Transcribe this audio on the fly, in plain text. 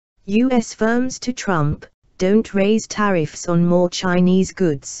U.S. firms to Trump, don't raise tariffs on more Chinese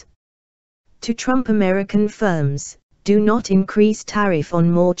goods. To Trump, American firms, do not increase tariff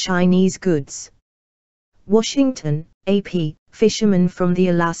on more Chinese goods. Washington, AP, fishermen from the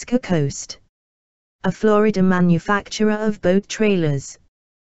Alaska coast. A Florida manufacturer of boat trailers.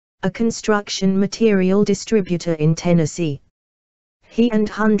 A construction material distributor in Tennessee. He and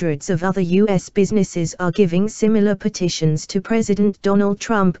hundreds of other U.S. businesses are giving similar petitions to President Donald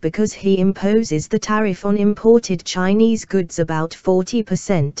Trump because he imposes the tariff on imported Chinese goods about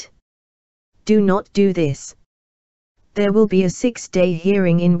 40%. Do not do this. There will be a 6-day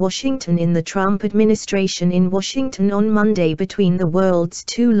hearing in Washington in the Trump administration in Washington on Monday between the world's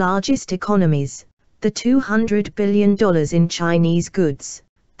two largest economies, the $200 billion in Chinese goods.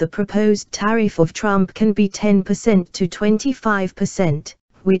 The proposed tariff of Trump can be 10% to 25%,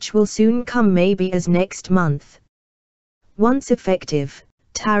 which will soon come maybe as next month. Once effective,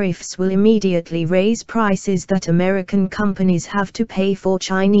 tariffs will immediately raise prices that American companies have to pay for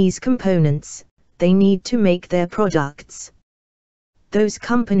Chinese components they need to make their products. Those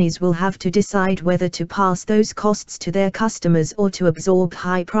companies will have to decide whether to pass those costs to their customers or to absorb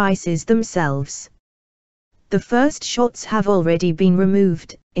high prices themselves. The first shots have already been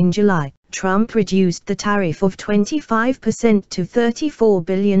removed. In July, Trump reduced the tariff of 25% to $34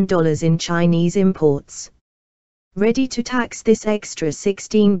 billion in Chinese imports. Ready to tax this extra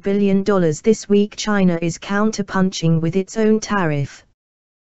 $16 billion this week, China is counterpunching with its own tariff.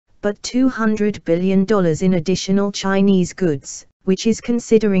 But $200 billion in additional Chinese goods, which is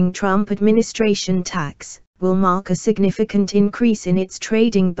considering Trump administration tax, will mark a significant increase in its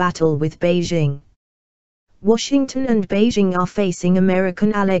trading battle with Beijing. Washington and Beijing are facing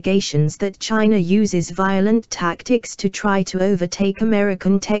American allegations that China uses violent tactics to try to overtake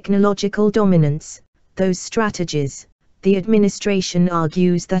American technological dominance. Those strategies, the administration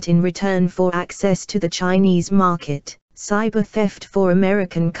argues that in return for access to the Chinese market, cyber theft for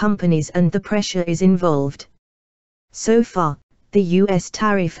American companies and the pressure is involved. So far, the U.S.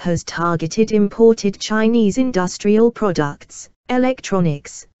 tariff has targeted imported Chinese industrial products,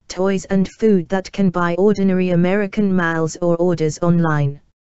 electronics, toys and food that can buy ordinary American mails or orders online.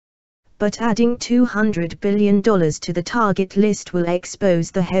 But adding $200 billion to the target list will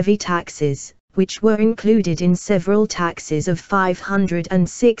expose the heavy taxes, which were included in several taxes of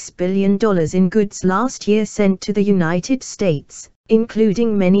 $506 billion in goods last year sent to the United States,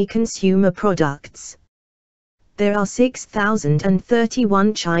 including many consumer products. There are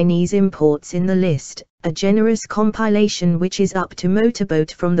 6,031 Chinese imports in the list, a generous compilation which is up to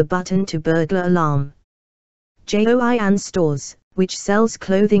motorboat from the button to burglar alarm. Joian Stores, which sells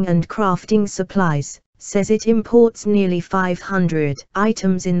clothing and crafting supplies, says it imports nearly 500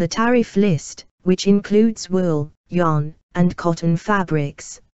 items in the tariff list, which includes wool, yarn, and cotton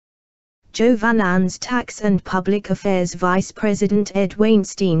fabrics. Joian's Tax and Public Affairs Vice President Ed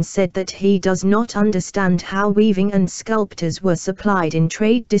Weinstein said that he does not understand how weaving and sculptors were supplied in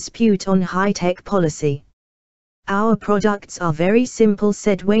trade dispute on high-tech policy. Our products are very simple,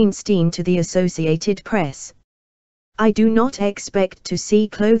 said Weinstein to the Associated Press. I do not expect to see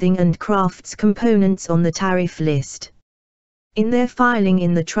clothing and crafts components on the tariff list. In their filing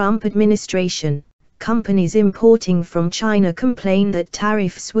in the Trump administration, companies importing from China complain that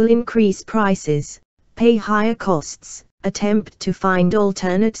tariffs will increase prices, pay higher costs, attempt to find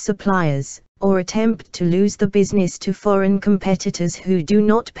alternate suppliers, or attempt to lose the business to foreign competitors who do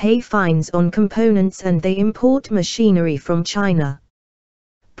not pay fines on components and they import machinery from China.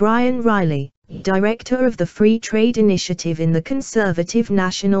 Brian Riley, director of the Free Trade Initiative in the conservative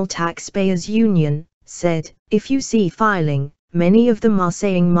National Taxpayers Union, said, "If you see filing, many of them are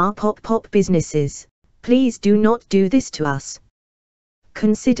saying ma-pop-pop businesses, please do not do this to us.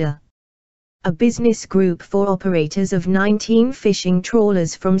 Consider." A business group for operators of 19 fishing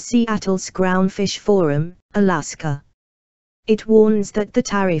trawlers from Seattle's Groundfish Forum, Alaska. It warns that the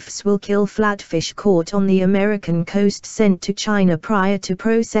tariffs will kill flatfish caught on the American coast sent to China prior to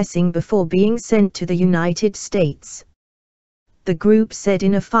processing before being sent to the United States. The group said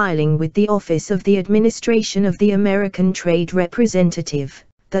in a filing with the Office of the Administration of the American Trade Representative,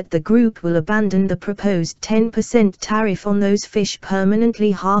 that the group will abandon the proposed 10% tariff on those fish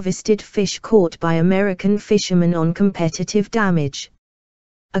permanently harvested fish caught by American fishermen on competitive damage.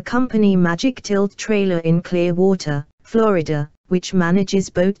 A company, Magic Tilt Trailer in Clearwater, Florida, which manages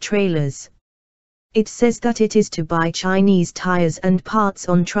boat trailers. It says that it is to buy Chinese tires and parts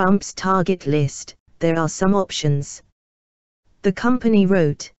on Trump's target list. There are some options. The company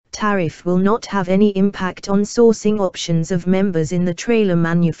wrote, "Tariff will not have any impact on sourcing options of members in the trailer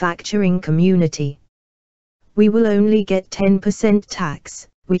manufacturing community. We will only get 10% tax,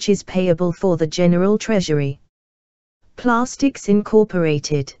 which is payable for the General Treasury. Plastics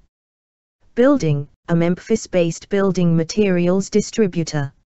Incorporated. Building, a Memphis-based building materials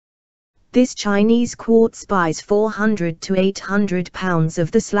distributor. This Chinese quartz buys 400 to 800 pounds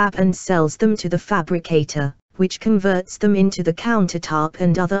of the slab and sells them to the fabricator, which converts them into the countertop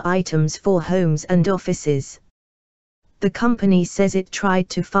and other items for homes and offices. The company says it tried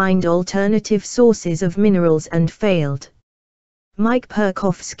to find alternative sources of minerals and failed. Mike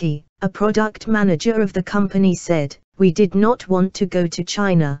Perkowski, a product manager of the company, said, "We did not want to go to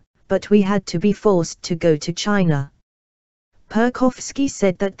China, but we had to be forced to go to China." Perkowski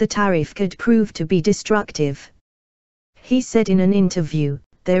said that the tariff could prove to be destructive. He said in an interview,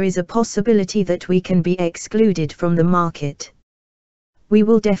 "There is a possibility that we can be excluded from the market. We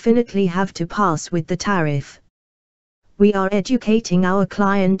will definitely have to pass with the tariff. We are educating our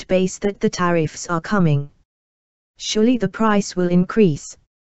client base that the tariffs are coming. Surely the price will increase.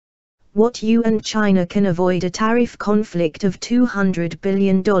 What you and China can avoid a tariff conflict of $200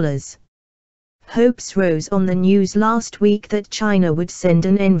 billion. Hopes rose on the news last week that China would send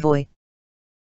an envoy,